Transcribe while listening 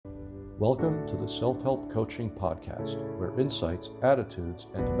Welcome to the Self-Help Coaching Podcast, where insights, attitudes,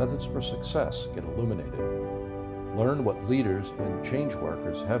 and methods for success get illuminated. Learn what leaders and change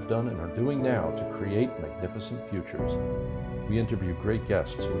workers have done and are doing now to create magnificent futures. We interview great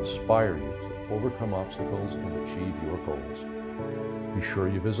guests who inspire you to overcome obstacles and achieve your goals. Be sure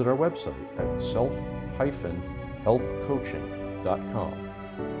you visit our website at self-helpcoaching.com.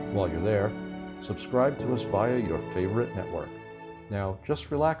 While you're there, subscribe to us via your favorite network. Now,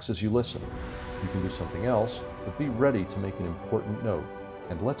 just relax as you listen. You can do something else, but be ready to make an important note.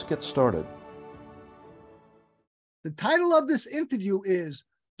 And let's get started. The title of this interview is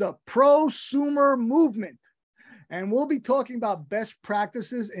The Prosumer Movement, and we'll be talking about best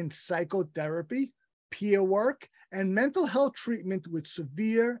practices in psychotherapy, peer work, and mental health treatment with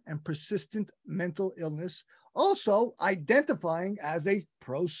severe and persistent mental illness, also identifying as a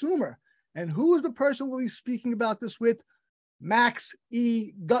prosumer. And who is the person we'll be speaking about this with? Max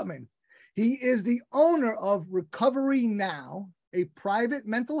E. Guttman. He is the owner of Recovery Now, a private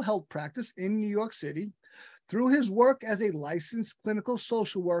mental health practice in New York City. Through his work as a licensed clinical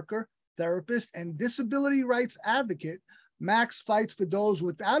social worker, therapist, and disability rights advocate, Max fights for those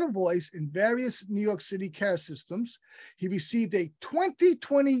without a voice in various New York City care systems. He received a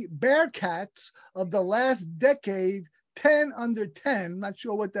 2020 Bearcats of the last decade 10 under 10, not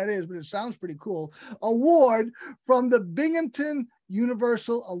sure what that is, but it sounds pretty cool, award from the Binghamton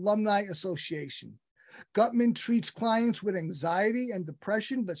Universal Alumni Association. Guttman treats clients with anxiety and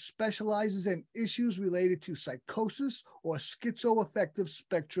depression, but specializes in issues related to psychosis or schizoaffective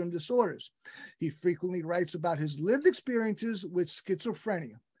spectrum disorders. He frequently writes about his lived experiences with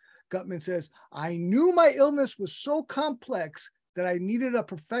schizophrenia. Guttman says, "I knew my illness was so complex that I needed a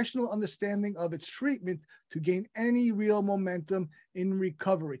professional understanding of its treatment to gain any real momentum in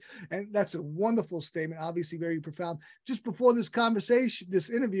recovery." And that's a wonderful statement, obviously very profound. Just before this conversation, this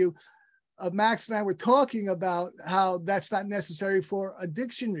interview, Max and I were talking about how that's not necessary for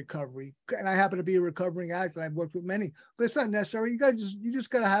addiction recovery. And I happen to be a recovering addict, and I've worked with many, but it's not necessary. You just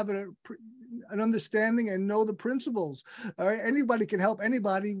got to have an understanding and know the principles. All right, anybody can help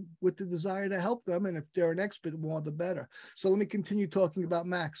anybody with the desire to help them, and if they're an expert, more the better. So let me continue talking about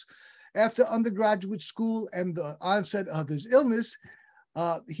Max. After undergraduate school and the onset of his illness,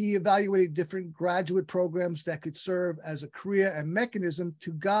 he evaluated different graduate programs that could serve as a career and mechanism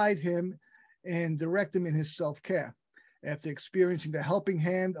to guide him and direct him in his self-care. After experiencing the helping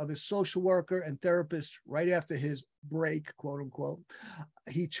hand of his social worker and therapist right after his break, quote unquote,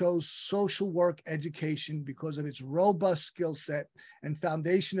 he chose social work education because of its robust skill set and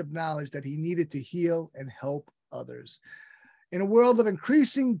foundation of knowledge that he needed to heal and help others. In a world of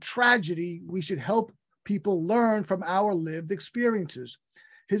increasing tragedy, we should help people learn from our lived experiences.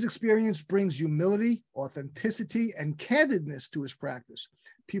 His experience brings humility, authenticity, and candidness to his practice.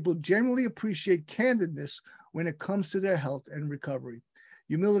 People generally appreciate candidness when it comes to their health and recovery.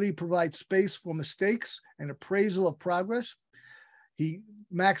 Humility provides space for mistakes and appraisal of progress.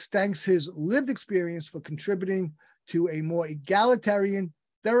 Max thanks his lived experience for contributing to a more egalitarian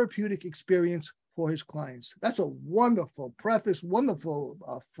therapeutic experience for his clients. That's a wonderful preface, wonderful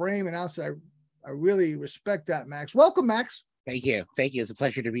frame and outset. I really respect that, Max. Welcome, Max. Thank you. Thank you. It's a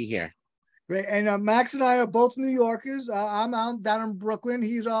pleasure to be here. Great. And Max and I are both New Yorkers. I'm out down in Brooklyn.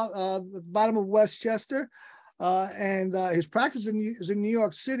 He's at the bottom of Westchester. And his practice is in New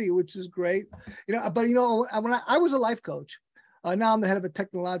York City, which is great. When I was a life coach, now I'm the head of a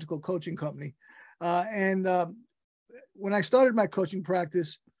technological coaching company. When I started my coaching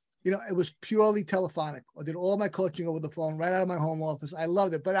practice, it was purely telephonic. I did all my coaching over the phone right out of my home office. I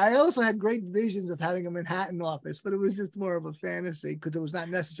loved it. But I also had great visions of having a Manhattan office, but it was just more of a fantasy because it was not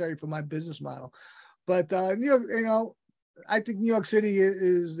necessary for my business model. But New York, I think New York City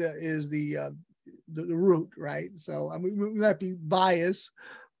is the root, right? So I mean, we might be biased,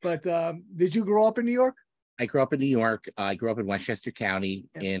 but did you grow up in New York? I grew up in New York. I grew up in Westchester County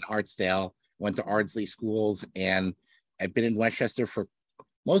in Artsdale, went to Ardsley schools, and I've been in Westchester for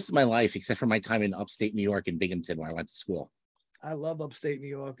most of my life, except for my time in upstate New York in Binghamton, where I went to school. I love upstate New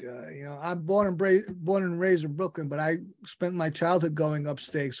York. I'm born and raised in Brooklyn, but I spent my childhood going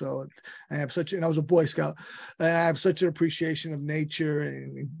upstate. So I was a Boy Scout, and I have such an appreciation of nature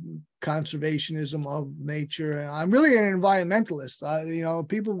and conservationism of nature. And I'm really an environmentalist.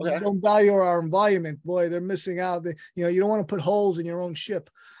 People don't value our environment. Boy, they're missing out. You don't want to put holes in your own ship.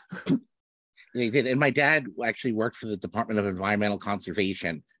 They did. And my dad actually worked for the Department of Environmental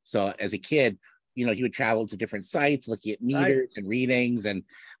Conservation. So as a kid, he would travel to different sites, looking at Right. meters and readings. And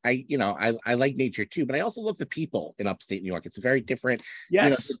I like nature too, but I also love the people in upstate New York. It's a very different, it's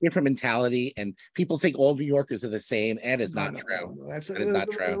Yes. a different mentality, and people think all New Yorkers are the same, and it's not true. No. That's That is not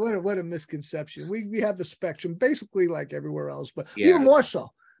true. what a misconception. We have the spectrum basically like everywhere else, but Yeah. even more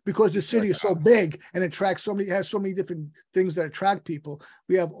so because the Even city more is so so. big and attracts so many, has so many different things that attract people.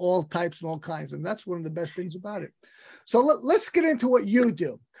 We have all types and all kinds, and that's one of the best things about it. So let's get into what you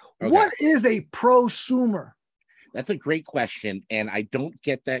do. Okay. What is a prosumer? That's a great question, and I don't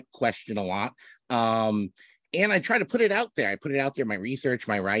get that question a lot. And I try to put it out there. I put it out there in my research,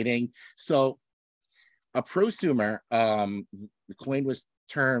 my writing. So a prosumer, the coin was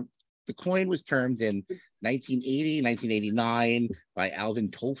termed in 1980, 1989 by Alvin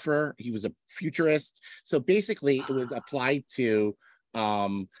Tolfer. He was a futurist. So basically it was applied to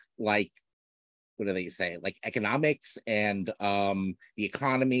like, what do they say? Like economics and the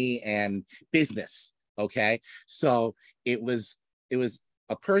economy and business. Okay. So it was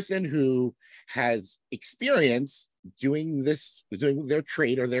a person who has experience doing their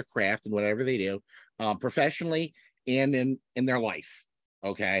trade or their craft and whatever they do professionally and in their life.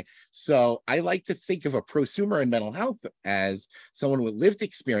 Okay. So I like to think of a prosumer in mental health as someone with lived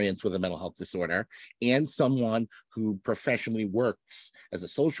experience with a mental health disorder and someone who professionally works as a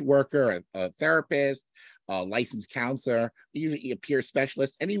social worker, a therapist, a licensed counselor, even a peer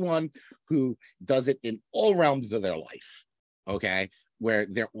specialist, anyone who does it in all realms of their life. Okay. Where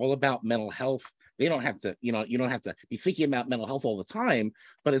they're all about mental health. They don't have to, you don't have to be thinking about mental health all the time,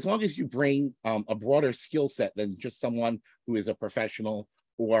 but as long as you bring a broader skill set than just someone who is a professional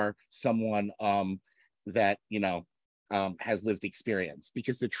or someone that, has lived experience.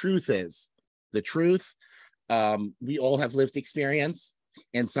 Because the truth, we all have lived experience,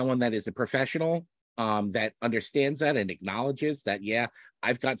 and someone that is a professional that understands that and acknowledges that, yeah,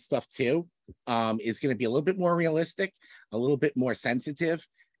 I've got stuff too, is going to be a little bit more realistic, a little bit more sensitive,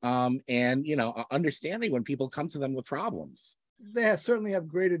 and understanding when people come to them with problems. They certainly have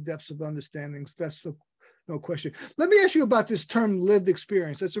greater depths of understandings. That's no question. Let me ask you about this term lived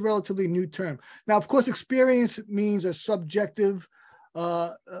experience. It's a relatively new term. Now, of course, experience means a subjective,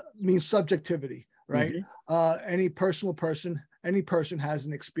 means subjectivity, right? Mm-hmm. Any person has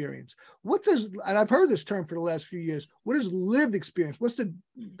an experience. And I've heard this term for the last few years. What does lived experience? What's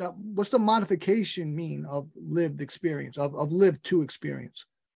the modification mean of lived experience, of lived to experience?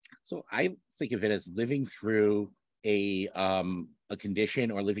 So I think of it as living through a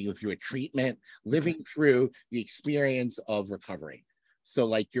condition or living through a treatment, living through the experience of recovery. So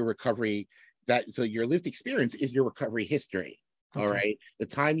like your recovery, so your lived experience is your recovery history. Okay. All right. The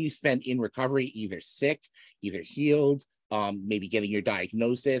time you spent in recovery, either sick, either healed, maybe getting your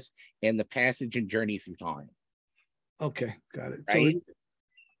diagnosis, and the passage and journey through time. Okay, got it. Right?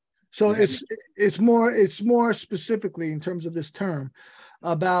 So it's more specifically in terms of this term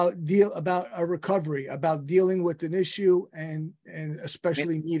about a recovery, about dealing with an issue and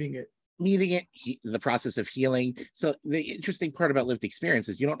especially meeting it, the process of healing. So the interesting part about lived experience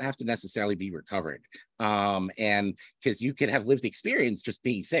is you don't have to necessarily be recovered, and because you could have lived experience just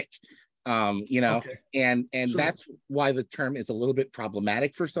being sick. Okay. And so that's why the term is a little bit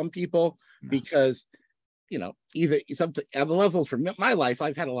problematic for some people, because either something at the level for my life,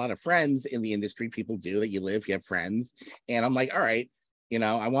 I've had a lot of friends in the industry. People do that. You have friends, and I'm like, all right,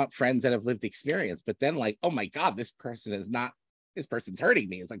 I want friends that have lived experience. But then like, oh my God, this person's hurting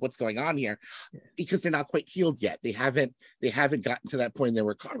me. It's like, what's going on here? Yeah. Because they're not quite healed yet. They haven't gotten to that point in their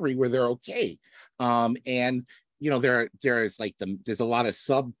recovery where they're okay. And there's a lot of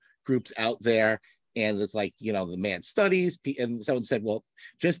subgroups out there, and it's like, the man studies, and someone said, well,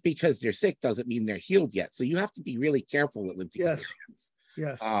 just because they're sick doesn't mean they're healed yet. So you have to be really careful with lived experience.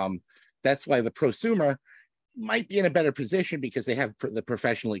 Yes. That's why the prosumer might be in a better position because they have the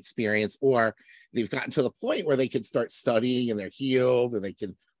professional experience, or they've gotten to the point where they can start studying and they're healed and they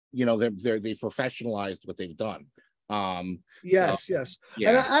can, they've professionalized what they've done. Yes. Yeah.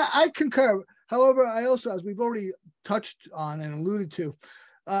 And I concur. However, I also, as we've already touched on and alluded to,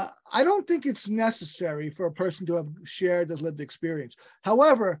 I don't think it's necessary for a person to have shared the lived experience.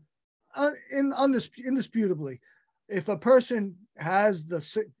 However, indisputably, if a person has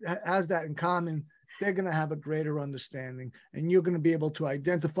that in common, they're going to have a greater understanding, and you're going to be able to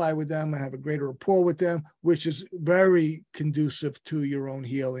identify with them and have a greater rapport with them, which is very conducive to your own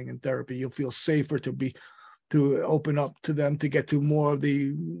healing and therapy. You'll feel safer to open up to them, to get to more of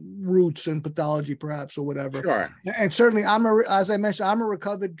the roots and pathology, perhaps, or whatever. Sure. And certainly, as I mentioned, I'm a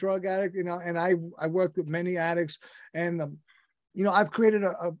recovered drug addict, and I work with many addicts, and I've created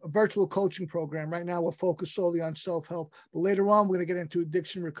a virtual coaching program right now. We're focused solely on self-help, but later on we're going to get into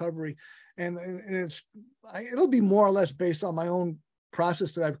addiction recovery, and it'll be more or less based on my own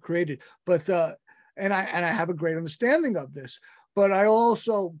process that I've created. But and I have a great understanding of this. But I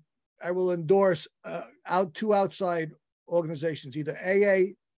will endorse two outside organizations, either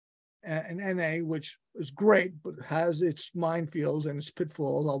AA and NA, which is great but has its minefields and its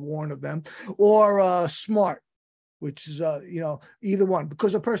pitfalls. I'll warn of them, or SMART, which is either one,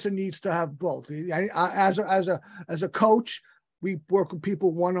 because a person needs to have both. As a coach, we work with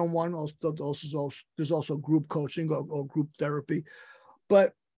people one-on-one. There's also group coaching or group therapy,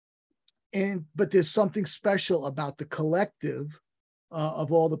 but there's something special about the collective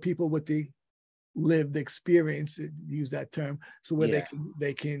of all the people with the lived experience, use that term, so where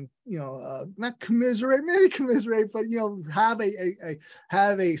they can not commiserate, maybe commiserate, but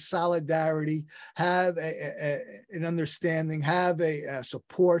have a solidarity, have an understanding, have a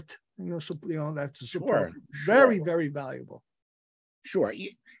support. That's a support. Very, very valuable. Sure.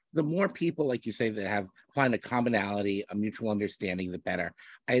 The more people, like you say, that find a commonality, a mutual understanding, the better.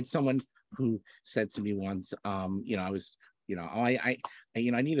 I had someone who said to me once, I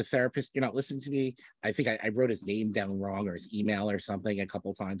need a therapist. You're not listening to me. I think I wrote his name down wrong, or his email or something a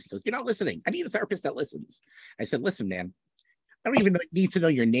couple of times. He goes, "You're not listening. I need a therapist that listens." I said, "Listen, man, I don't even need to know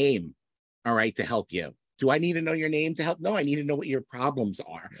your name, all right, to help you. Do I need to know your name to help? No, I need to know what your problems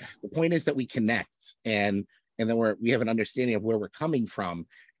are." Yeah. The point is that we connect, and then we have an understanding of where we're coming from.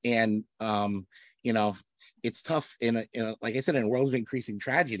 And it's tough like I said, in a world of increasing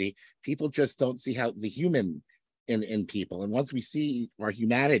tragedy, people just don't see how the human in people. And once we see our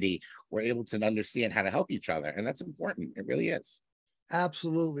humanity, we're able to understand how to help each other. And that's important. It really is.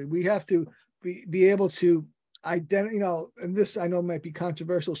 Absolutely. We have to be able to identify, and this I know might be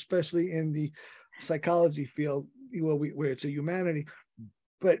controversial, especially in the psychology field, where it's a humanity.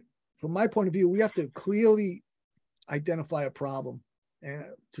 But from my point of view, we have to clearly identify a problem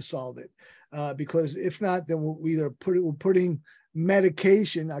to solve it. Because if not, then we're putting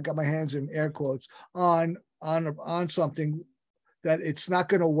medication, I got my hands in air quotes, on something that it's not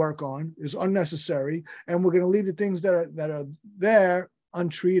going to work on, is unnecessary, and we're going to leave the things that are there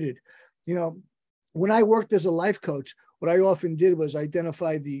untreated. When I worked as a life coach, what I often did was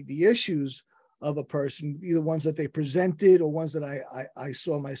identify the issues of a person, either ones that they presented or ones that I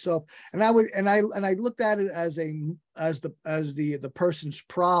saw myself, and I looked at it as the person's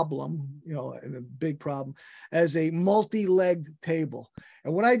problem, and a big problem, as a multi-legged table.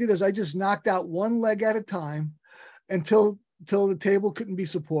 And what I did is I just knocked out one leg at a time until the table couldn't be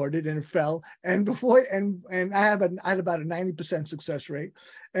supported and it fell. And I had about a 90% success rate.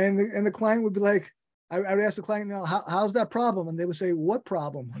 And the client would be like, I would ask the client, how's that problem? And they would say, what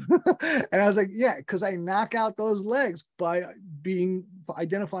problem? And I was like, yeah, because I knock out those legs by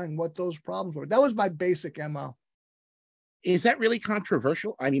identifying what those problems were. That was my basic MO. Is that really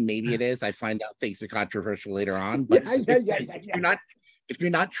controversial? I mean, maybe it is. I find out things are controversial later on. But if you're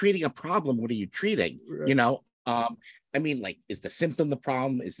not treating a problem, what are you treating? Right. Is the symptom the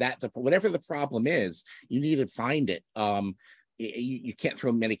problem? Is that whatever the problem is, you need to find it. You can't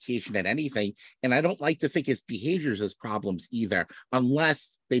throw medication at anything. And I don't like to think of behaviors as problems either,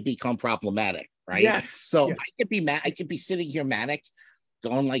 unless they become problematic, right? Yes. So I could be mad. I could be sitting here manic,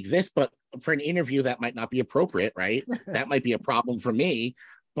 going like this, but for an interview that might not be appropriate, right? That might be a problem for me.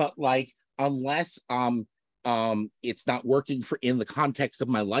 But unless it's not working in the context of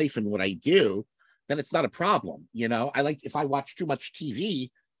my life and what I do, then it's not a problem. If I watch too much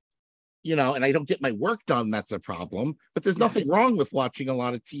TV, and I don't get my work done, that's a problem. But there's nothing wrong with watching a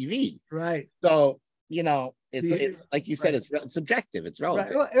lot of TV. Right. So, it's like you said, it's subjective, it's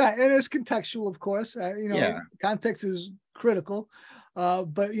relative. Right. And it's contextual, of course. Context is critical.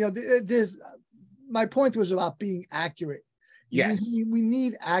 But my point was about being accurate. Yes. We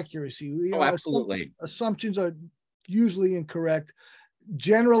need accuracy. Absolutely. Assumptions are usually incorrect.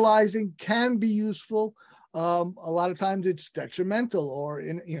 Generalizing can be useful. A lot of times it's detrimental or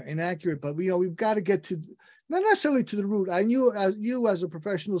inaccurate, but we've got to get to, not necessarily to the root. You as a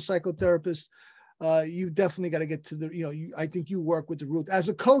professional psychotherapist, you definitely got to get to I think you work with the root. As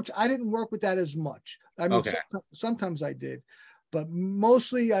a coach, I didn't work with that as much. I mean, sometimes I did, but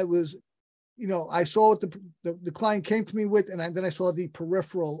mostly I was, I saw what the client came to me with, and then I saw the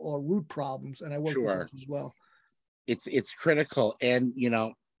peripheral or root problems, and I worked with those as well. It's critical, and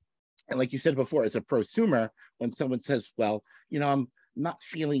and like you said before, as a prosumer, when someone says, well, I'm not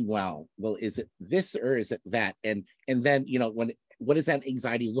feeling well. Well, is it this or is it that? And then, what does that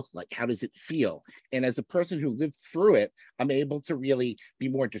anxiety look like? How does it feel? And as a person who lived through it, I'm able to really be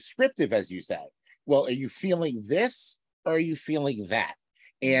more descriptive, as you said. Well, are you feeling this? are you feeling that?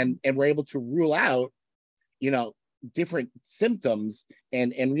 And we're able to rule out, different symptoms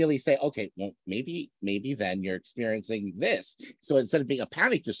and really say, okay, well, maybe then you're experiencing this. So instead of being a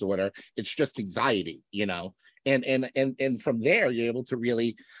panic disorder, it's just anxiety, and from there you're able to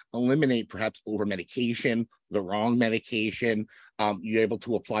really eliminate perhaps over medication, the wrong medication. You're able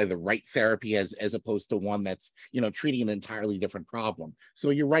to apply the right therapy as opposed to one that's treating an entirely different problem. So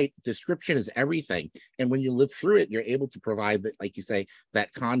you're right, description is everything, and when you live through it, you're able to provide that, like you say,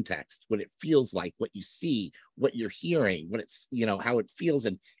 that context, what it feels like, what you see, what you're hearing, what it's how it feels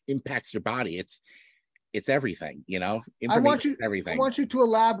and impacts your body. It's everything, I want you everything. I want you to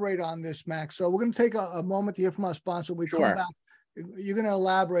elaborate on this, Max. So we're going to take a moment to hear from our sponsor. We come back. You're going to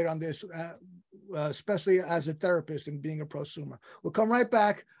elaborate on this, especially as a therapist and being a prosumer. We'll come right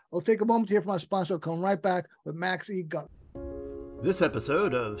back. We'll take a moment to hear from our sponsor. We'll come right back with Max E. Guttman. This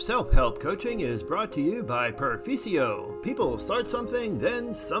episode of Self-Help Coaching is brought to you by Prosumer. People start something,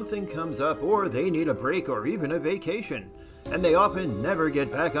 then something comes up, or they need a break or even a vacation, and they often never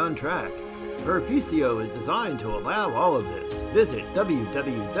get back on track. Prosumer is designed to allow all of this. Visit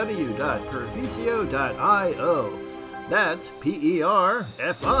www.prosumer.io. That's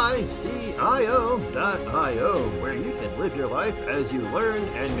PERFICIO.io, where you can live your life as you learn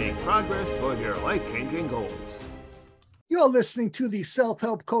and make progress toward your life-changing goals. You're listening to the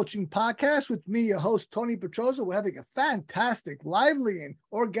Self-Help Coaching Podcast with me, your host, Tony Petroza. We're having a fantastic, lively, and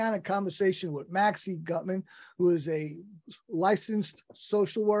organic conversation with Max E. Guttman, who is a licensed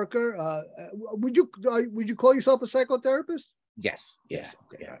social worker. Would you call yourself a psychotherapist? Yes. Okay.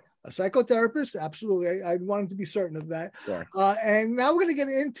 Yeah. A psychotherapist, absolutely. I wanted to be certain of that. Sure. And now we're going to get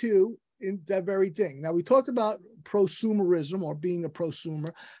into that very thing. Now, we talked about prosumerism or being a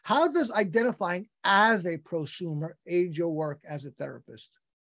prosumer. How does identifying as a prosumer aid your work as a therapist?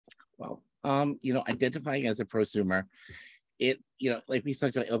 Well, identifying as a prosumer, like we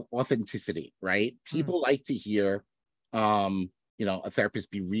talked about authenticity, right? People like to hear, a therapist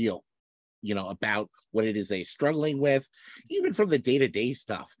be real, about what it is they're struggling with, even from the day-to-day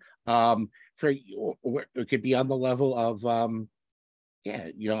stuff. It could be on the level of, I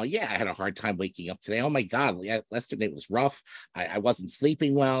had a hard time waking up today. Oh my God, yesterday was rough. I wasn't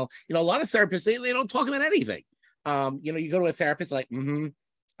sleeping well. A lot of therapists, they don't talk about anything. You go to a therapist like,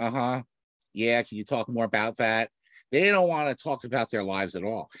 yeah, can you talk more about that? They don't want to talk about their lives at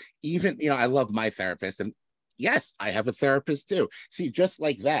all. Even, I love my therapist, and yes, I have a therapist too. See, just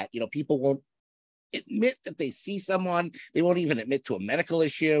like that, people won't admit that they see someone. They won't even admit to a medical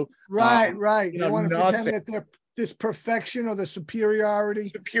issue. Right. They want to pretend that they're this perfection or the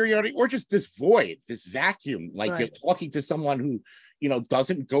superiority, or just this void, this vacuum, like you're talking to someone who,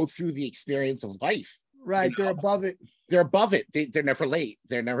 doesn't go through the experience of life. Right. They're above it. They're above it. They're never late.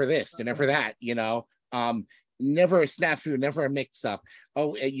 They're never this. They're never that. Never a snafu, never a mix up.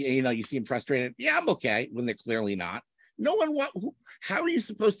 Oh, you seem frustrated. Yeah, I'm okay, when they're clearly not. No one how are you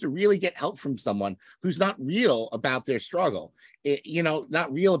supposed to really get help from someone who's not real about their struggle?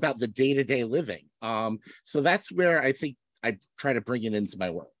 Not real about the day-to-day living. So that's where I think I try to bring it into my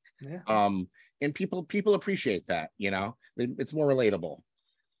work. Yeah. And people appreciate that, it's more relatable.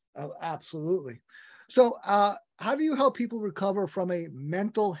 Oh, absolutely. So how do you help people recover from a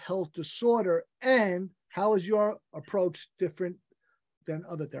mental health disorder, and how is your approach different than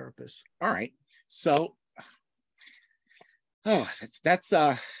other therapists? All right. So that's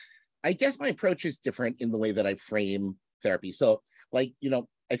I guess my approach is different in the way that I frame therapy. So I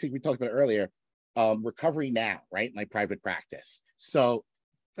think we talked about earlier, recovery now, right? My private practice. So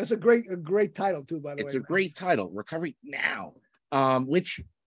that's a great title too, by the way. It's a great title, recovery now, which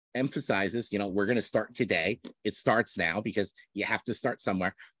emphasizes, we're going to start today. It starts now because you have to start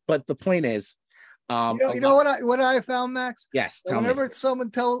somewhere. But the point is, what I found, Max? Yes. Whenever someone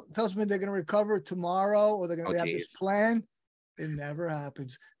tells me they're going to recover tomorrow or they're going to have this plan, it never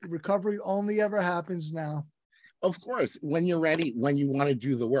happens. The recovery only ever happens now. Of course, when you're ready, when you want to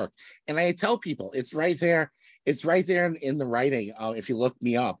do the work. And I tell people, it's right there. It's right there in the writing. If you look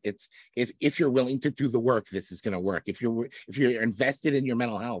me up, it's if you're willing to do the work, this is going to work. If you're invested in your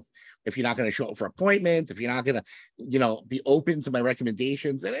mental health, if you're not going to show up for appointments, if you're not going to, be open to my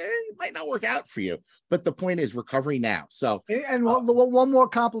recommendations, and it might not work out for you. But the point is recovery now. So, and one more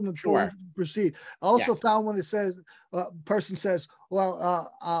compliment before we proceed. I also found when it says, person says,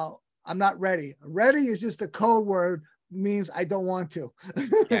 well, I'm not ready. Ready is just a code word, means I don't want to.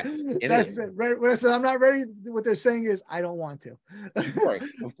 Yes, That's it. When I say I'm not ready, what they're saying is I don't want to.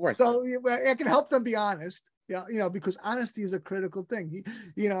 Of course. So it can help them be honest. Yeah, because honesty is a critical thing.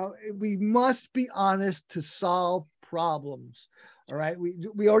 We must be honest to solve problems. All right.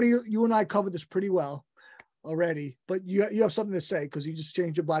 We already, you and I covered this pretty well. already, but you have something to say because you just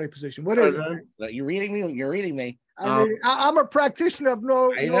changed your body position. What is it? You're reading me. You're reading me. I'm a practitioner of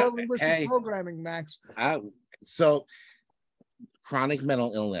neuro-linguistic Hey. programming, Max. So chronic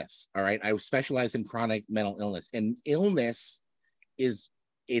mental illness. All right. I specialize in chronic mental illness, and illness is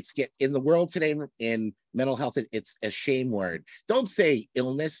in the world today in mental health. It's a shame word. Don't say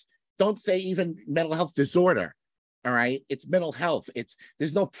illness. Don't say even mental health disorder. All right. It's mental health.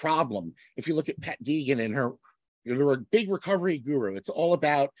 There's no problem. If you look at Pat Deegan and her, you're a big recovery guru. It's all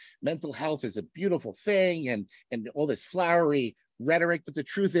about mental health is a beautiful thing and all this flowery rhetoric. But the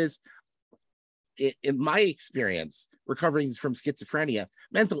truth is, in my experience, recovering from schizophrenia,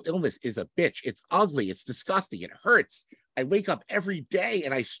 mental illness is a bitch. It's ugly. It's disgusting. It hurts. I wake up every day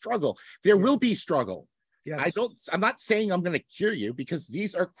and I struggle. There will be struggle. Yes. I'm not saying I'm going to cure you because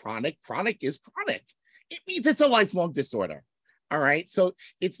these are chronic. Chronic is chronic. It means it's a lifelong disorder. All right. So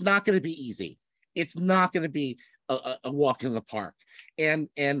it's not going to be easy. It's not going to be a walk in the park. And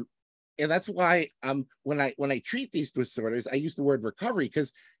that's why when I treat these disorders, I use the word recovery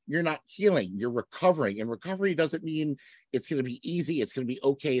because you're not healing, you're recovering. And recovery doesn't mean it's going to be easy, it's going to be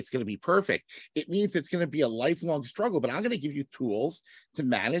okay, it's going to be perfect. It means it's going to be a lifelong struggle, but I'm going to give you tools to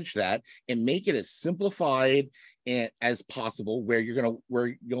manage that and make it as simplified as possible where you'll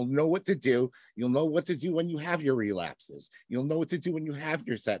know what to do. You'll know what to do when you have your relapses. You'll know what to do when you have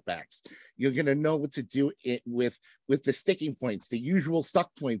your setbacks. You're going to know what to do with the sticking points, the usual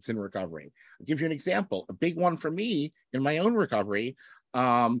stuck points in recovery. I'll give you an example. A big one for me in my own recovery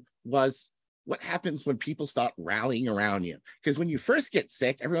was what happens when people start rallying around you. Because when you first get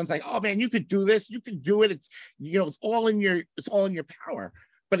sick, everyone's like, oh man, you could do this, you can do it. It's all in your power.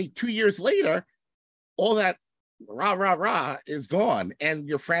 But 2 years later, all that rah is gone, and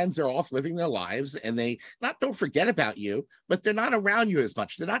your friends are off living their lives, and they don't forget about you, but they're not around you as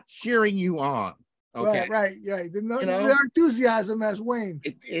much. They're not cheering you on. Okay. Right. Their enthusiasm has waned.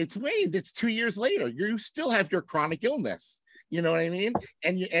 It's waned. It's 2 years later. You still have your chronic illness. You know what I mean?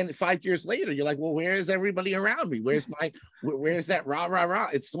 And 5 years later, you're like, well, where is everybody around me? Where's that rah?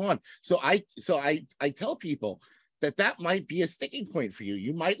 It's gone. So I tell people that might be a sticking point for you.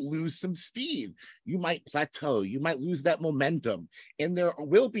 You might lose some speed. You might plateau. You might lose that momentum. And there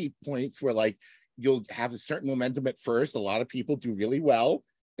will be points where like you'll have a certain momentum at first. A lot of people do really well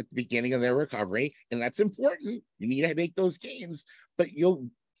at the beginning of their recovery, and that's important. You need to make those gains, but you'll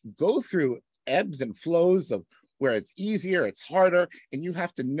go through ebbs and flows of where it's easier, it's harder, and you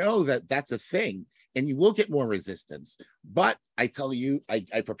have to know that that's a thing, and you will get more resistance. But I tell you,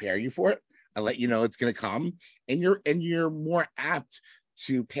 I prepare you for it. I let you know it's going to come, and you're more apt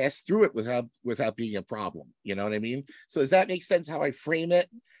to pass through it without being a problem. You know what I mean? So does that make sense how I frame it?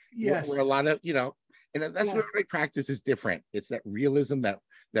 Yes. Where a lot of, and that's where my practice is different. It's that realism, that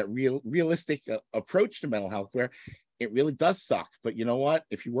realistic approach to mental health where it really does suck. But you know what?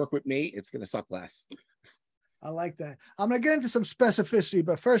 If you work with me, it's going to suck less. I like that. I'm going to get into some specificity,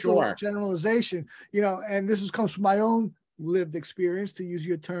 but first of all, generalization, and this comes from my own lived experience, to use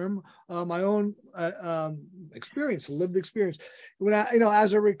your term, my own experience, lived experience. When I,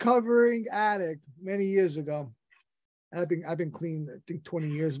 as a recovering addict many years ago, I've been clean, I think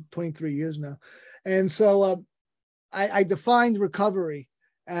 23 years now. And so I defined recovery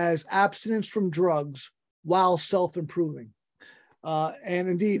as abstinence from drugs while self-improving. And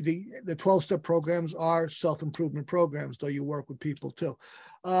indeed, the 12-step programs are self-improvement programs, though you work with people too.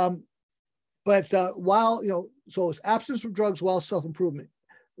 But while, so it's abstinence from drugs while self-improving.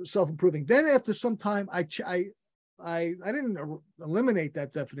 Then after some time, I didn't eliminate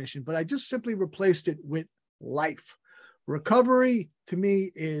that definition, but I just simply replaced it with life. Recovery to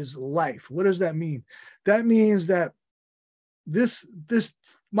me is life. What does that mean? That means that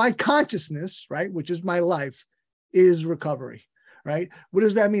my consciousness, right, which is my life, is recovery, right? What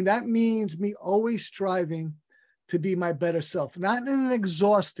does that mean? That means me always striving to be my better self, not in an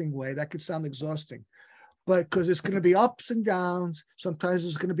exhausting way. That could sound exhausting, but because it's going to be ups and downs. Sometimes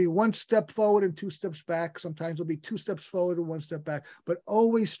it's going to be one step forward and 2 steps back. Sometimes it'll be 2 steps forward and 1 step back, but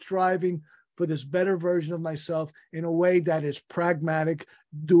always striving for this better version of myself in a way that is pragmatic,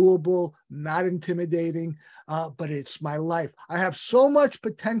 doable, not intimidating, but it's my life. I have so much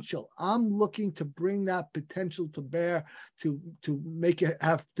potential. I'm looking to bring that potential to bear, to make it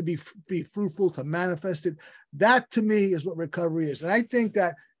have to be fruitful, to manifest it. That to me is what recovery is. And I think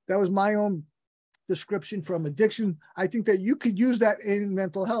that was my own description from addiction. I think that you could use that in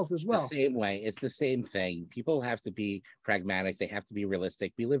mental health as well. The same way. It's the same thing. People have to be pragmatic. They have to be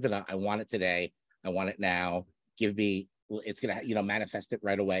realistic. We live in I want it today. I want it now. Give me it's going to, manifest it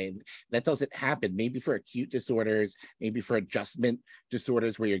right away. And that doesn't happen. Maybe for acute disorders, maybe for adjustment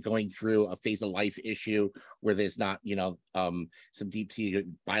disorders where you're going through a phase of life issue where there's not, some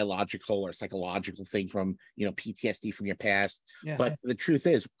deep-seated biological or psychological thing from, PTSD from your past. Yeah. But the truth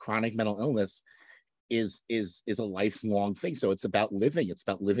is, chronic mental illness is a lifelong thing. So it's about living. It's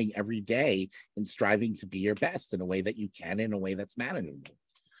about living every day and striving to be your best in a way that you can, in a way that's manageable.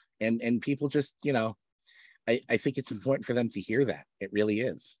 And people just, I think it's important for them to hear that. It really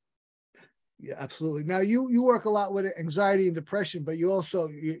is. Yeah, absolutely. Now you work a lot with anxiety and depression, but you also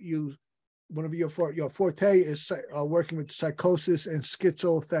you one of your forte is working with psychosis and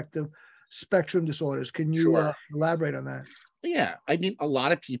schizoaffective spectrum disorders. Can you Sure. Elaborate on that? Yeah, I mean, a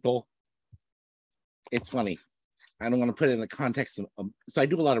lot of people. It's funny. I don't want to put it in the context of, so I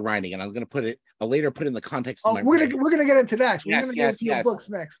do a lot of writing, and I'll later put it in the context of my we're gonna get into that. We're gonna get into your yes. books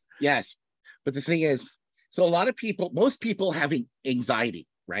next. Yes. But the thing is, so most people have anxiety,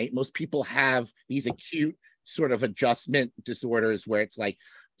 right? Most people have these acute sort of adjustment disorders where it's like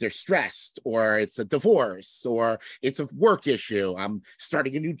they're stressed, or it's a divorce, or it's a work issue. I'm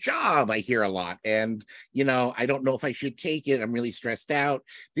starting a new job, I hear a lot. And, I don't know if I should take it. I'm really stressed out.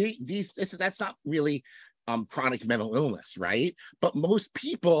 That's not really chronic mental illness, right? But most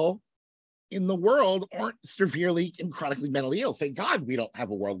people in the world aren't severely and chronically mentally ill. Thank God we don't have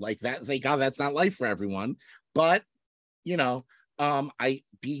a world like that. Thank God that's not life for everyone. But,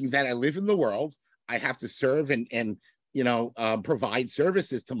 being that I live in the world, I have to serve and provide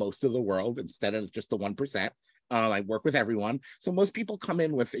services to most of the world instead of just the 1%. I work with everyone. So most people come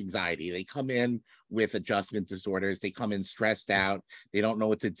in with anxiety. They come in with adjustment disorders. They come in stressed out. They don't know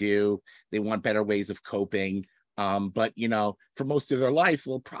what to do. They want better ways of coping. But, for most of their life,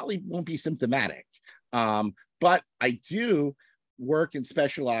 they'll probably won't be symptomatic. But I do work and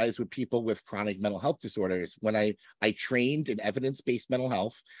specialize with people with chronic mental health disorders. When I trained in evidence-based mental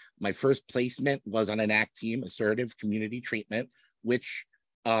health, my first placement was on an ACT team, assertive community treatment, which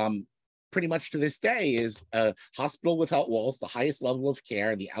pretty much to this day is a hospital without walls, the highest level of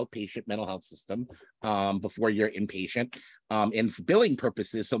care in the outpatient mental health system before you're inpatient. And for billing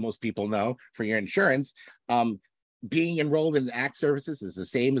purposes, so most people know, for your insurance, being enrolled in ACT services is the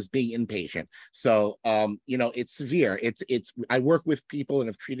same as being inpatient. So, it's severe. I work with people and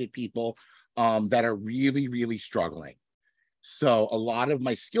have treated people that are really, really struggling. So a lot of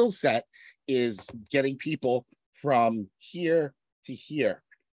my skill set is getting people from here to here,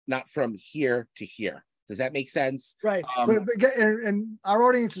 not from here to here. Does that make sense? Right. And our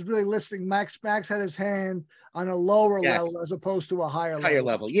audience is really listening. Max had his hand on a lower level as opposed to a higher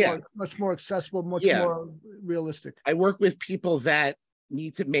level. Much more accessible, much more realistic. I work with people that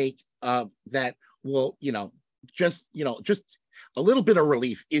need to make that will, just a little bit of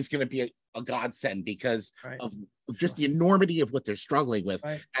relief is going to be a godsend because of just the enormity of what they're struggling with,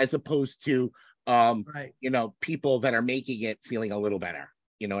 as opposed to people that are making it feeling a little better.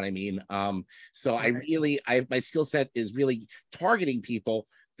 You know what I mean? So my skill set is really targeting people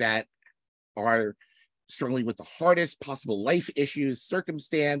that are struggling with the hardest possible life issues,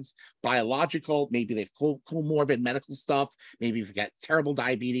 circumstance, biological, maybe they've comorbid medical stuff, maybe they've got terrible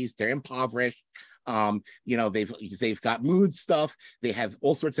diabetes, they're impoverished, they've got mood stuff, they have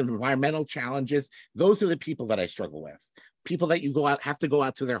all sorts of environmental challenges. Those are the people that I struggle with. People that have to go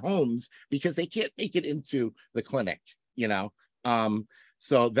out to their homes because they can't make it into the clinic,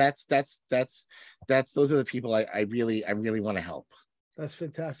 So those are the people I really want to help. That's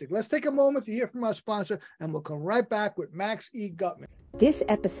fantastic. Let's take a moment to hear from our sponsor, and we'll come right back with Max E. Guttman. This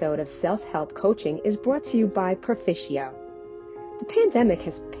episode of Self-Help Coaching is brought to you by Proficio. The pandemic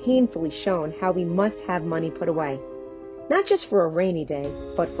has painfully shown how we must have money put away, not just for a rainy day,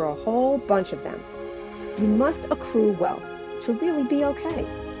 but for a whole bunch of them. You must accrue wealth to really be okay.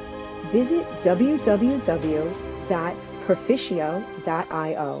 Visit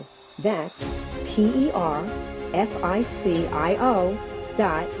www.proficio.io. That's PERFICIO.io,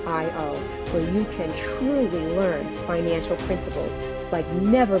 where you can truly learn financial principles like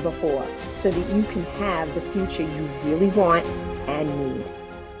never before so that you can have the future you really want and need.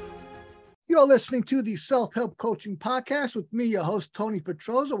 You're listening to the Self-Help Coaching Podcast with me, your host, Tony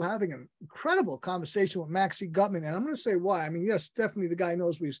Petroza. We're having an incredible conversation with Maxie Guttman, and I'm going to say why. I mean, yes, definitely the guy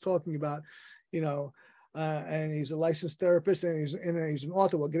knows what he's talking about, and he's a licensed therapist and he's an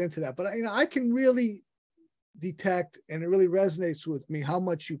author. We'll get into that. But, I can really detect, and it really resonates with me, how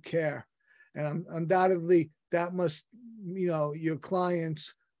much you care. And undoubtedly that must, your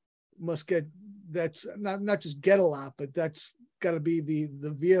clients must get, that's not just get a lot, but that's got to be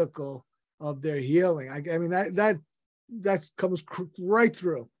the vehicle of their healing. I mean, that comes right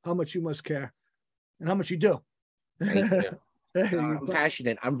through how much you must care and how much you do. Thank you. I'm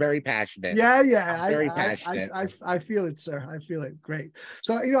passionate. I'm very passionate. Yeah, yeah. I'm very passionate. I feel it, sir. I feel it. Great.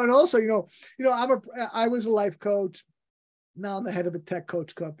 So, and also, I was a life coach. Now I'm the head of a tech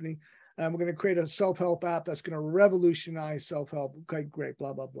coach company. And we're going to create a self-help app that's going to revolutionize self-help. Okay, great,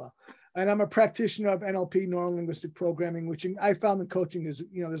 blah, blah, blah. And I'm a practitioner of NLP, neuro-linguistic programming, which I found in coaching is,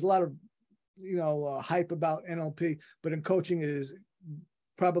 there's a lot of, hype about NLP, but in coaching it is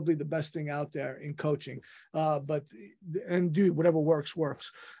probably the best thing out there in coaching. And do whatever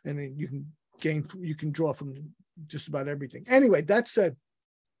works. And then you can draw from just about everything. Anyway, that said,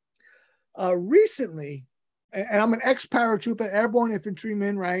 recently, and I'm an ex-paratrooper, airborne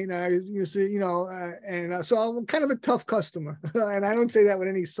infantryman, right? So I'm kind of a tough customer, and I don't say that with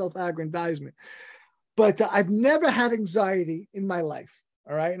any self-aggrandizement. But I've never had anxiety in my life,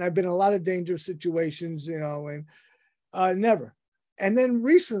 all right? And I've been in a lot of dangerous situations, and never. And then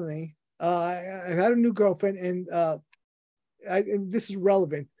recently, I've had a new girlfriend, and this is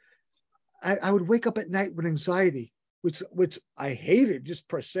relevant. I would wake up at night with anxiety, which I hated just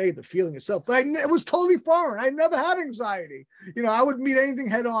per se, the feeling itself. But it was totally foreign. I never had anxiety. I would meet anything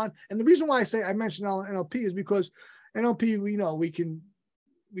head on. And the reason why I mentioned NLP is because NLP,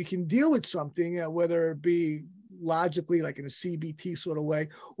 we can deal with something, whether it be logically, like in a CBT sort of way,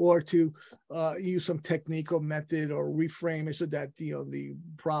 or to use some technique or method or reframe it so that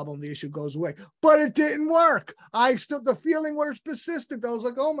the issue goes away. But it didn't work. The feeling was persistent. I was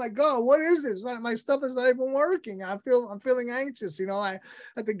like, oh my God, what is this? My stuff is not even working. I'm feeling anxious. I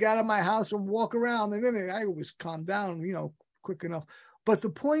had to get out of my house and walk around, and then I always calm down, quick enough. But the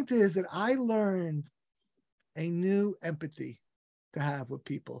point is that I learned a new empathy to have with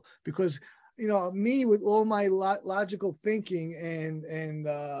people, because me with all my logical thinking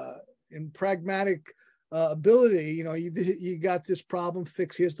and pragmatic ability, you got this problem,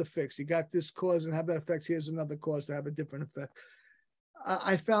 here's the fix. You got this cause and have that effect. Here's another cause to have a different effect.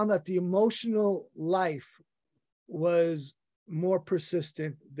 I found that the emotional life was more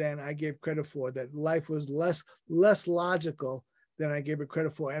persistent than I gave credit for. That life was less logical than I gave it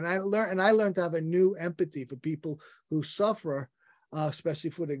credit for. And I learned to have a new empathy for people who suffer,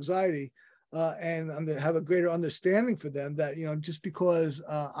 especially with anxiety. And have a greater understanding for them that, just because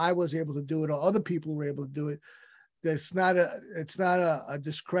I was able to do it or other people were able to do it, it's not a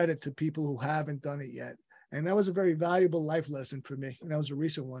discredit to people who haven't done it yet. And that was a very valuable life lesson for me. And that was a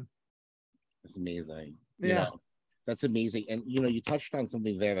recent one. That's amazing. Yeah. That's amazing. And, you touched on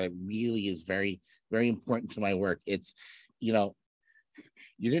something there that really is very, very important to my work. It's, you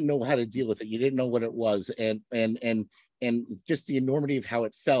didn't know how to deal with it. You didn't know what it was. And just the enormity of how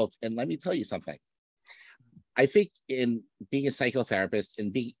it felt. And let me tell you something. I think in being a psychotherapist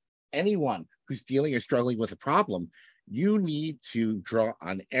and being anyone who's dealing or struggling with a problem, you need to draw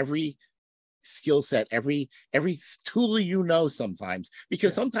on every skill set, every tool sometimes,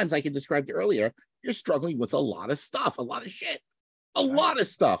 because sometimes I can describe it earlier, you're struggling with a lot of stuff, a lot of shit, a lot of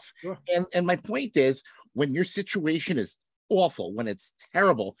stuff. Sure. And my point is, when your situation is awful, when it's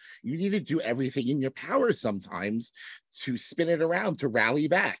terrible, you need to do everything in your power sometimes to spin it around, to rally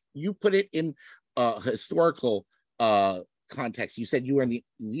back. You put it in a historical context. You said you were in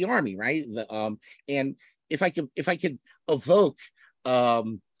the army, right? And if I could evoke a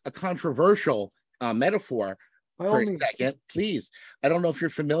controversial metaphor for a second, please. I don't know if you're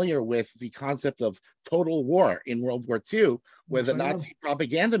familiar with the concept of total war in World War II, where the Nazi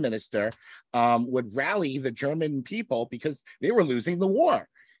propaganda minister would rally the German people because they were losing the war.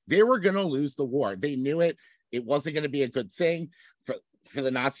 They were going to lose the war. They knew it. It wasn't going to be a good thing for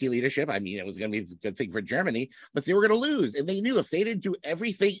the Nazi leadership. I mean, it was going to be a good thing for Germany, but they were going to lose. And they knew if they didn't do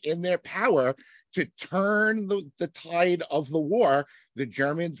everything in their power to turn the tide of the war, the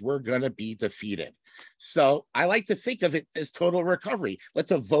Germans were going to be defeated. So I like to think of it as total recovery.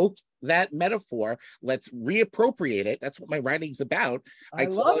 Let's evoke that metaphor. Let's reappropriate it. That's what my writing's about. I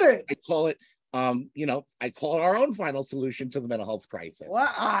love it. I call it, I call it our own final solution to the mental health crisis.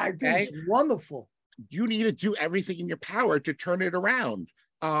 Well, I think it's wonderful. You need to do everything in your power to turn it around.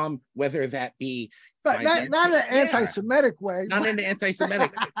 Whether that be but not an anti-Semitic way. Not an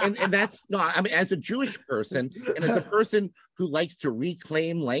anti-Semitic. and that's not, I mean, as a Jewish person and as a person who likes to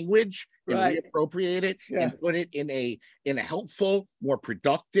reclaim language and reappropriate it and put it in a helpful, more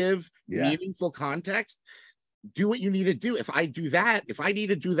productive, meaningful context, do what you need to do. If I do that, if I need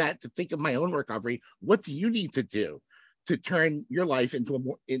to do that to think of my own recovery, what do you need to do to turn your life into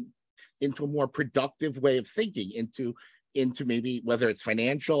a more productive way of thinking, into maybe whether it's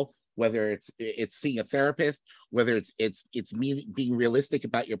financial, whether it's seeing a therapist, whether it's being realistic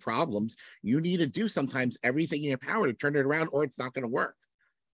about your problems. You need to do sometimes everything in your power to turn it around, or it's not going to work.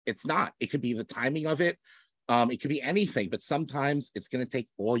 It's not. It could be the timing of it. It could be anything, but sometimes it's going to take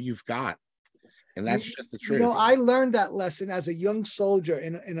all you've got. And that's just the truth. I learned that lesson as a young soldier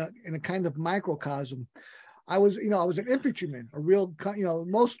in a kind of microcosm. I was an infantryman, a real,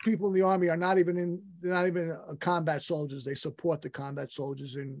 most people in the Army are they're not even combat soldiers. They support the combat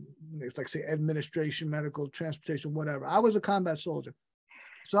soldiers in, like, say, administration, medical, transportation, whatever. I was a combat soldier.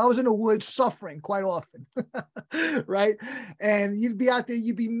 So I was in the woods suffering quite often, right? And you'd be out there,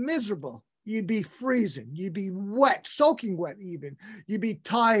 you'd be miserable. You'd be freezing. You'd be wet, soaking wet even. You'd be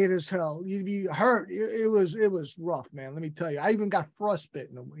tired as hell. You'd be hurt. It was rough, man. Let me tell you. I even got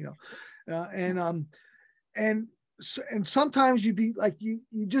frostbitten, and sometimes you'd be like, you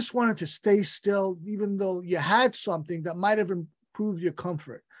just wanted to stay still, even though you had something that might have improved your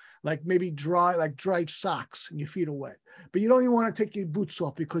comfort, like maybe dried socks and your feet are wet, but you don't even want to take your boots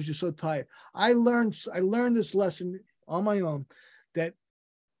off because you're so tired. I learned this lesson on my own, that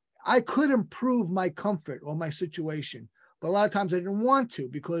I could improve my comfort or my situation, but a lot of times I didn't want to,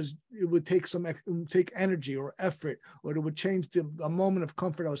 because it would take energy or effort, or it would change a moment of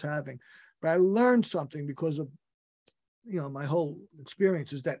comfort I was having. But I learned something because of, my whole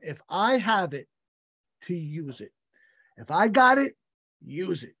experience, is that if I have it, to use it. If I got it,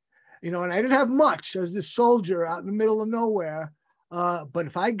 use it. And I didn't have much as this soldier out in the middle of nowhere. But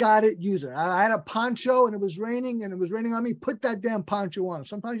if I got it, use it. I had a poncho and it was raining on me. Put that damn poncho on.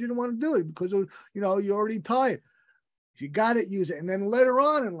 Sometimes you don't want to do it because, you're already tired. If you got it, use it. And then later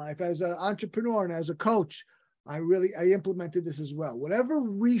on in life, as an entrepreneur and as a coach, I implemented this as well. Whatever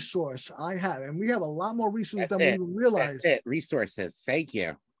resource I have, and we have a lot more resources than we even realize. That's it. Resources. Thank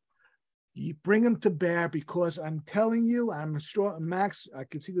you. You bring them to bear, because I'm telling you, I'm sure Max, I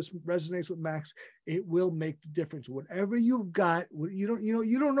can see this resonates with Max. It will make the difference. Whatever you've got, you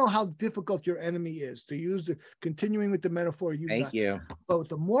don't know how difficult your enemy is, to use continuing with the metaphor you got. Thank you. But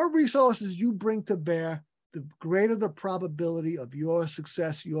the more resources you bring to bear, the greater the probability of your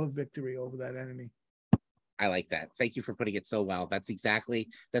success, your victory over that enemy. I like that. Thank you for putting it so well. That's exactly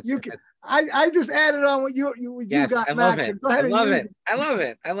I just added on what you got, I Max. love it. Go ahead. I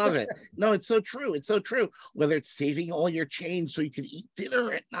love it. No, it's so true. It's so true. Whether it's saving all your change so you can eat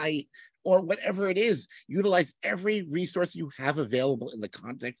dinner at night, or whatever it is, utilize every resource you have available in the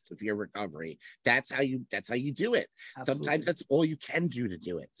context of your recovery. That's how you do it. Absolutely. Sometimes that's all you can do to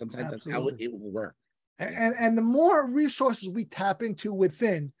do it. Sometimes Absolutely. That's how it will work. And the more resources we tap into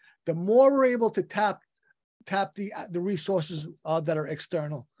within, the more we're able to tap the resources that are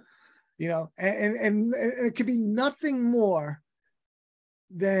external, and it could be nothing more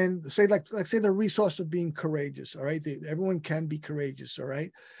than say the resource of being courageous. All right. Everyone can be courageous. All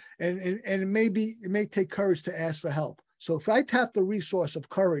right. And it may take courage to ask for help. So if I tap the resource of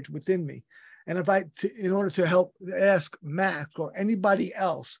courage within me, and in order to help, ask Max or anybody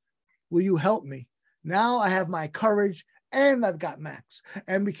else, will you help me? Now I have my courage and I've got Max,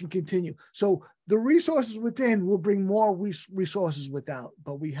 and we can continue. So the resources within will bring more resources without,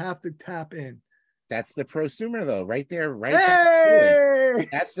 but we have to tap in. That's the prosumer, though, right there, right? Hey!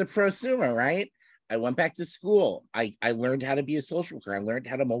 That's the prosumer, right? I went back to school. I learned how to be a social worker. I learned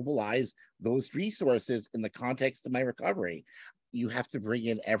how to mobilize those resources in the context of my recovery. You have to bring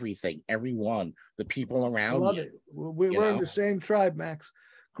in everything, everyone, the people around you. I love it. We're in the same tribe, Max.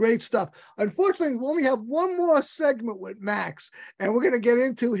 Great stuff. Unfortunately, we only have one more segment with Max, and we're going to get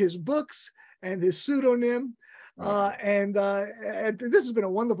into his books and his pseudonym. And this has been a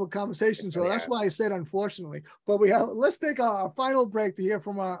wonderful conversation. So that's why I said unfortunately. But let's take our final break to hear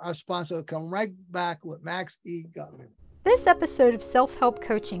from our sponsor. We'll come right back with Max E. Guttman. This episode of Self-Help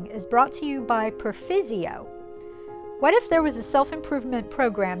Coaching is brought to you by Profisio. What if there was a self-improvement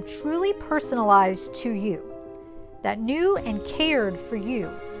program truly personalized to you, that knew and cared for you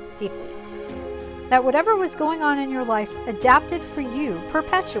deeply, that whatever was going on in your life adapted for you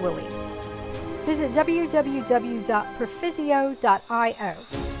perpetually? Visit www.profisio.io.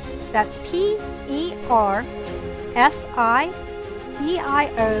 That's PERFICIO.io,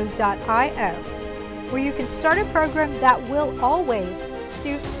 where you can start a program that will always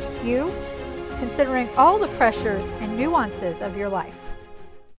suit you, considering all the pressures and nuances of your life.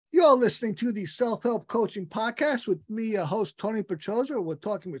 You're listening to the Self-Help Coaching Podcast with me, host Tony Petroza. We're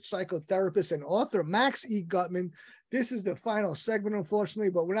talking with psychotherapist and author Max E. Guttman. This is the final segment, unfortunately,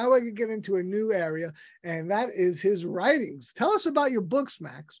 but now we're going to get into a new area, and that is his writings. Tell us about your books,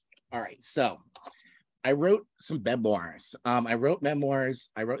 Max. All right. So I wrote some memoirs. I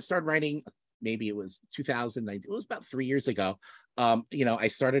started writing, maybe it was 2009. It was about 3 years ago. I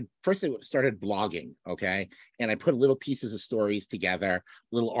started blogging, okay? And I put little pieces of stories together,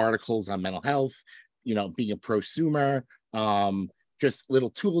 little articles on mental health, being a prosumer, just little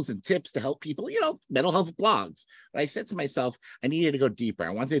tools and tips to help people, mental health blogs. But I said to myself, I needed to go deeper.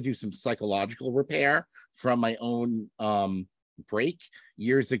 I wanted to do some psychological repair from my own break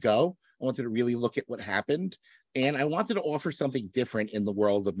years ago. I wanted to really look at what happened. And I wanted to offer something different in the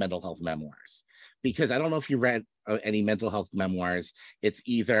world of mental health memoirs, because I don't know if you read any mental health memoirs. It's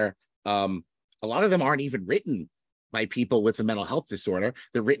either, a lot of them aren't even written by people with a mental health disorder.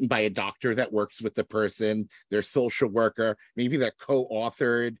 They're written by a doctor that works with the person, their social worker, maybe they're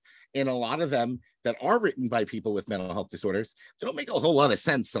co-authored. And a lot of them that are written by people with mental health disorders, they don't make a whole lot of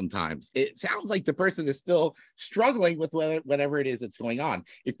sense sometimes. It sounds like the person is still struggling with whatever it is that's going on.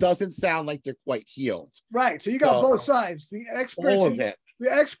 It doesn't sound like they're quite healed. Right. So you got both sides. The experts, all of it.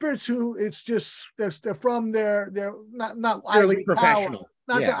 The experts who it's just they're from their not Purely ivory professional. tower,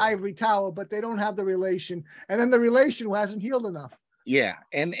 not the ivory tower, but they don't have the relation, and then the relation who hasn't healed enough. Yeah,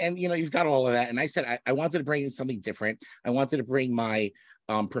 and you've got all of that. And I said I wanted to bring in something different. I wanted to bring my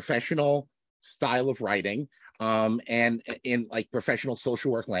professional style of writing, and in like professional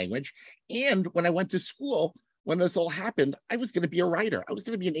social work language. And when I went to school, when this all happened, I was going to be a writer. I was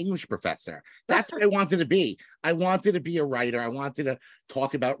going to be an English professor. That's what I wanted to be. I wanted to be a writer. I wanted to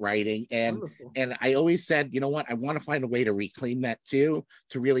talk about writing. And I always said, you know what? I want to find a way to reclaim that too,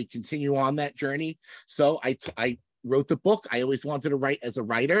 to really continue on that journey. So I wrote the book. I always wanted to write as a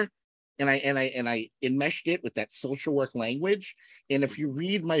writer. And I enmeshed it with that social work language. And if you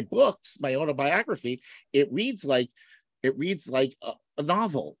read my books, my autobiography, it reads like a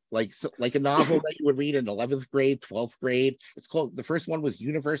novel, like a novel that you would read in 11th grade, 12th grade. It's called, the first one was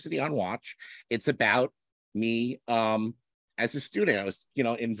University on Watch. It's about me as a student. I was,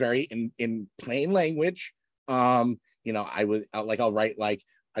 in plain language. I'll write like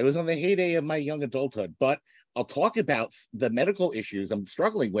I was on the heyday of my young adulthood, but I'll talk about the medical issues I'm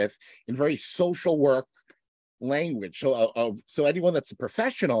struggling with in very social work language. So anyone that's a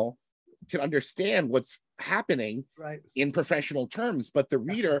professional can understand what's happening in professional terms, but the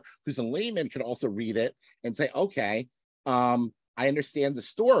reader who's a layman can also read it and say, okay, I understand the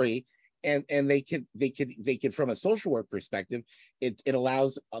story. And they could from a social work perspective, it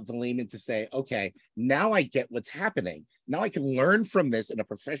allows the layman to say, okay, now I get what's happening. Now I can learn from this in a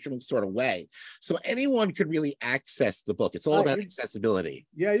professional sort of way. So anyone could really access the book. It's all about accessibility.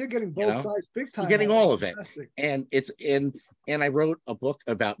 Yeah, you're getting both sides big time. You're getting all of it. And and I wrote a book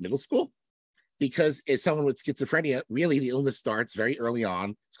about middle school, because as someone with schizophrenia, really the illness starts very early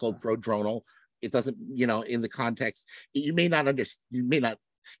on. It's called prodromal. It doesn't, in the context, it may not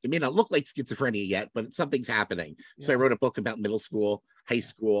look like schizophrenia yet, but something's happening. Yeah. So I wrote a book about middle school, high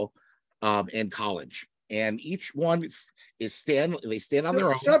school, and college. And each one they stand on their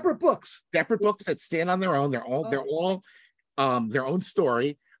own. Separate books that stand on their own. They're all their own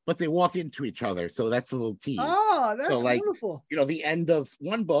story, but they walk into each other. So that's a little tease. Oh, that's wonderful. The end of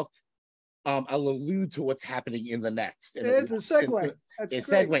one book, I'll allude to what's happening in the next. And it's a segue.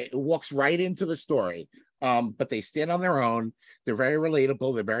 It walks right into the story. But they stand on their own. They're very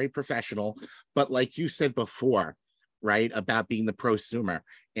relatable. They're very professional. But like you said before, right, about being the prosumer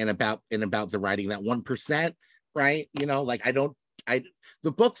and about the writing, that 1%, right?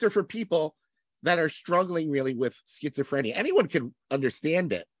 The books are for people that are struggling really with schizophrenia. Anyone can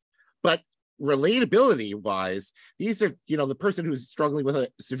understand it, but relatability wise, these are, the person who's struggling with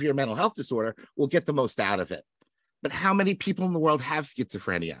a severe mental health disorder will get the most out of it. But how many people in the world have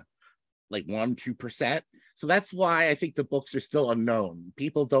schizophrenia? Like 1-2%. So that's why I think the books are still unknown.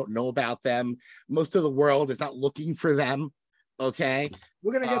 People don't know about them. Most of the world is not looking for them. Okay.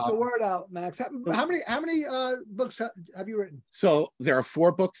 We're going to get the word out, Max. How many books have you written? So there are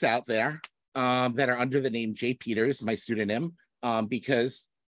 4 books out there that are under the name J. Peters, my pseudonym, because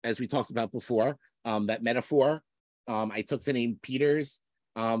as we talked about before, that metaphor, I took the name Peters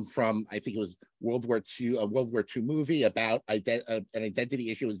from, I think it was World War II movie about an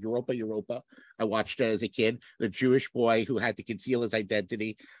identity issue. It was Europa. I watched it as a kid. The Jewish boy who had to conceal his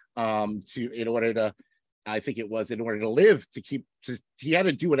identity in order to live, he had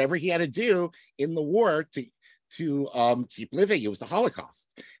to do whatever he had to do in the war to keep living. It was the Holocaust.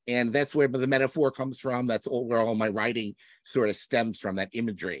 And that's where the metaphor comes from. That's where all my writing sort of stems from, that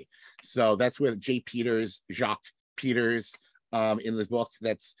imagery. So that's where J. Peters, Jacques Peters, in this book,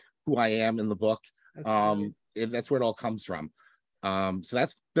 that's who I am in the book. That's where it all comes from. So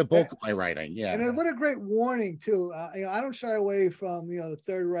that's the bulk of my writing. Yeah. And what a great warning too. I don't shy away from the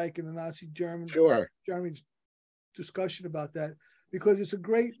Third Reich and the Nazi Germany discussion about that, because it's a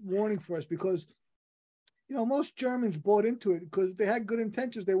great warning for us, because most Germans bought into it because they had good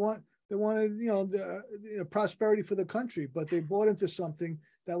intentions. They wanted the prosperity for the country, but they bought into something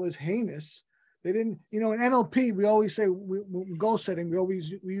that was heinous, They didn't, in NLP, we always say, goal setting,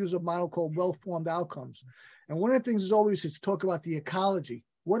 we use a model called well-formed outcomes. And one of the things is always to talk about the ecology.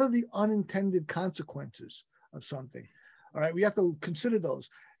 What are the unintended consequences of something? All right, we have to consider those.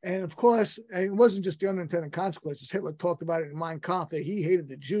 And of course, and it wasn't just the unintended consequences. Hitler talked about it in Mein Kampf. He hated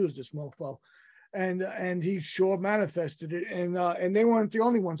the Jews, this mofo. And he sure manifested it. And they weren't the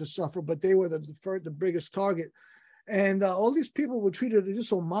only ones to suffer, but they were the biggest target. And all these people were treated just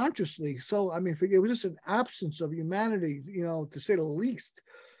so monstrously. So, I mean, it was just an absence of humanity, to say the least.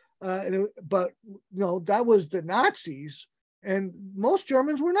 But that was the Nazis. And most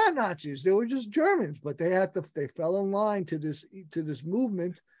Germans were not Nazis. They were just Germans, but they fell in line to this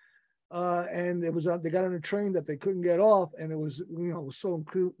movement. And it was they got on a train that they couldn't get off, and it was so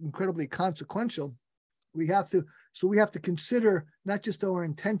incredibly consequential. We have to consider not just our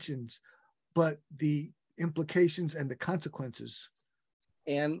intentions, but the implications and the consequences.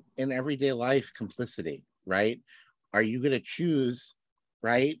 And in everyday life, complicity, right? Are you going to choose,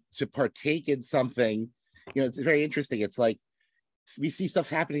 right, to partake in something? It's very interesting. It's like we see stuff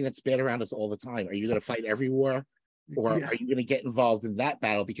happening that's bad around us all the time. Are you going to fight every war? Or are you going to get involved in that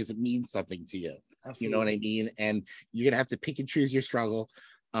battle because it means something to you? Absolutely. You know what I mean? And you're going to have to pick and choose your struggle,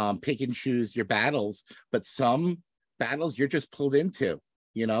 pick and choose your battles. But some battles you're just pulled into.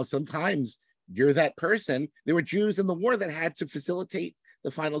 Sometimes you're that person. There were Jews in the war that had to facilitate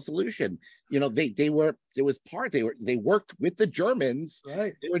the final solution. They worked with the Germans.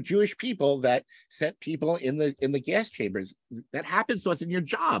 Right. They were Jewish people that sent people in the gas chambers. That happens to us in your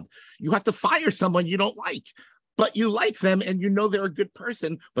job. You have to fire someone you don't like. But you like them and they're a good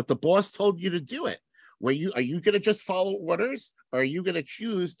person, but the boss told you to do it. Are you going to just follow orders, or are you going to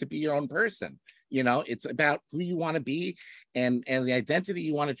choose to be your own person? It's about who you want to be and the identity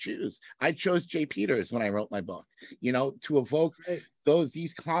you want to choose. I chose J. Peters when I wrote my book, to evoke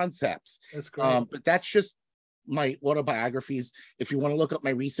these concepts. That's great. But that's just my autobiographies. If you want to look up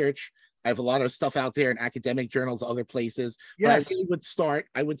my research, I have a lot of stuff out there in academic journals, other places. Yes. But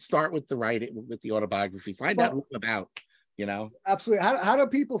I would start with the autobiography. Find out what I'm about, Absolutely. How do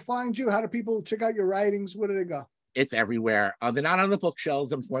people find you? How do people check out your writings? Where do they go? It's everywhere. They're not on the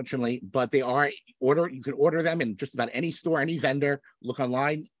bookshelves, unfortunately, but they are you can order them in just about any store, any vendor. Look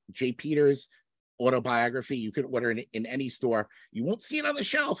online, J. Peters autobiography. You can order it in any store. You won't see it on the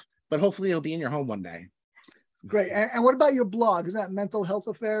shelf, but hopefully it'll be in your home one day. Great. And what about your blog? Is that Mental Health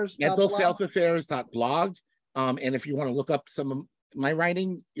Affairs? Mentalhealthaffairs.blog. And if you want to look up some of my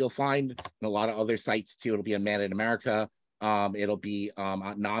writing, you'll find a lot of other sites too. It'll be on Man in America. It'll be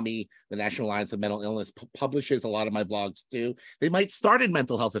NAMI, the National Alliance of Mental Illness, publishes a lot of my blogs too. They might start in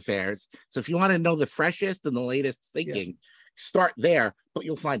mental health affairs. So if you want to know the freshest and the latest thinking, start there, but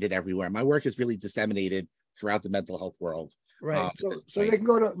you'll find it everywhere. My work is really disseminated throughout the mental health world. Right. So they can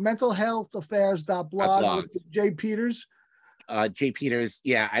go to mentalhealthaffairs.blog with J. Peters. J. Peters.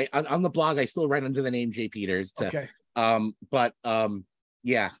 Yeah. On the blog, I still write under the name J. Peters. Okay.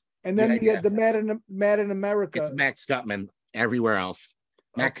 Yeah. And then the Mad in America. It's Max Guttman everywhere else.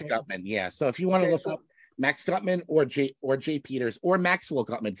 Max Guttman. Yeah. So if you want to look up Max Guttman or J. Peters or Maxwell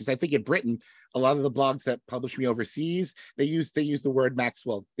Guttman, because I think in Britain, a lot of the blogs that publish me overseas, they use the word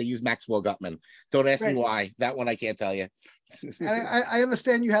Maxwell. They use Maxwell Guttman. Don't ask me why. That one I can't tell you. And I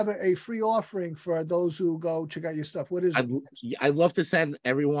understand you have a free offering for those who go check out your stuff. What is it? I'd love to send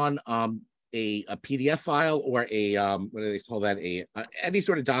everyone a PDF file or a what do they call that? Any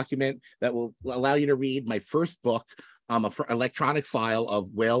sort of document that will allow you to read my first book, electronic file of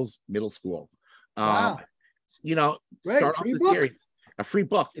Wales Middle School. Wow. Start off the series. A free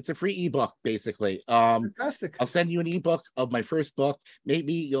book. It's a free ebook, basically. Fantastic. I'll send you an ebook of my first book.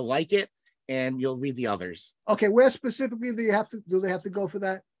 Maybe you'll like it and you'll read the others. Okay, where specifically do they have to go for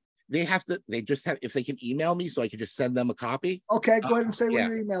that? They just have, if they can email me so I can just send them a copy. Okay, go ahead and say what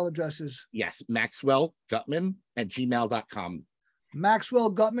your email address is. Yes, maxwellguttman@gmail.com.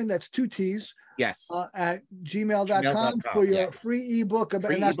 Maxwell Guttman, that's 2 T's. Yes. At gmail.com for your free ebook.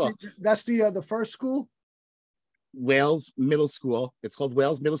 That's the first school? Wales Middle School. It's called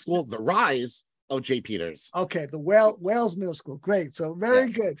Wales Middle School, The Rise of J. Peters. Okay, the Wales Middle School. Great. So very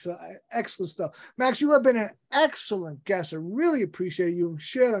good. So excellent stuff. Max, you have been an excellent guest. I really appreciate it. You've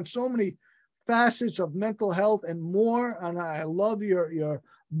shared on so many facets of mental health and more. And I love your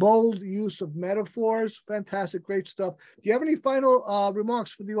bold use of metaphors. Fantastic, great stuff. Do you have any final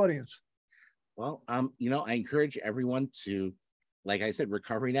remarks for the audience? Well, I encourage everyone to, like I said,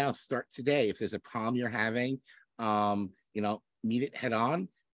 recovery now, start today. If there's a problem you're having, meet it head on,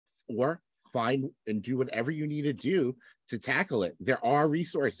 or find and do whatever you need to do to tackle it. There are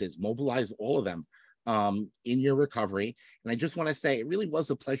resources, mobilize all of them. in your recovery. And I just want to say it really was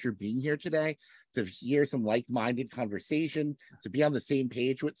a pleasure being here today to hear some like-minded conversation, to be on the same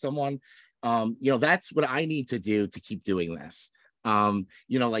page with someone. That's what I need to do to keep doing this.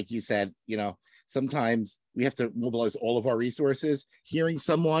 Like you said, sometimes we have to mobilize all of our resources. Hearing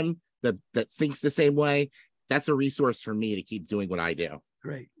someone that thinks the same way, that's a resource for me to keep doing what I do.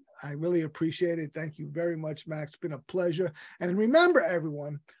 Great. I really appreciate it. Thank you very much, Max. It's been a pleasure. And remember,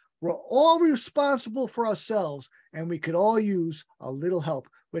 everyone, we're all responsible for ourselves, and we could all use a little help.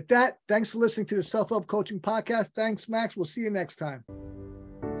 With that, thanks for listening to the Self-Help Coaching Podcast. Thanks, Max. We'll see you next time.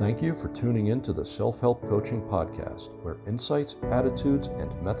 Thank you for tuning in to the Self-Help Coaching Podcast, where insights, attitudes,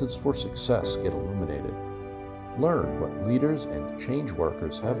 and methods for success get illuminated. Learn what leaders and change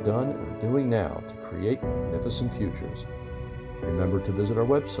workers have done and are doing now to create magnificent futures. Remember to visit our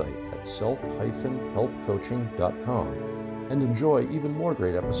website at self-helpcoaching.com and enjoy even more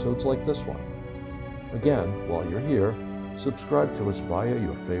great episodes like this one. Again, while you're here, subscribe to us via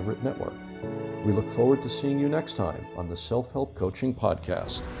your favorite network. We look forward to seeing you next time on the Self-Help Coaching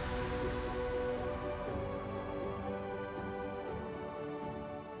Podcast.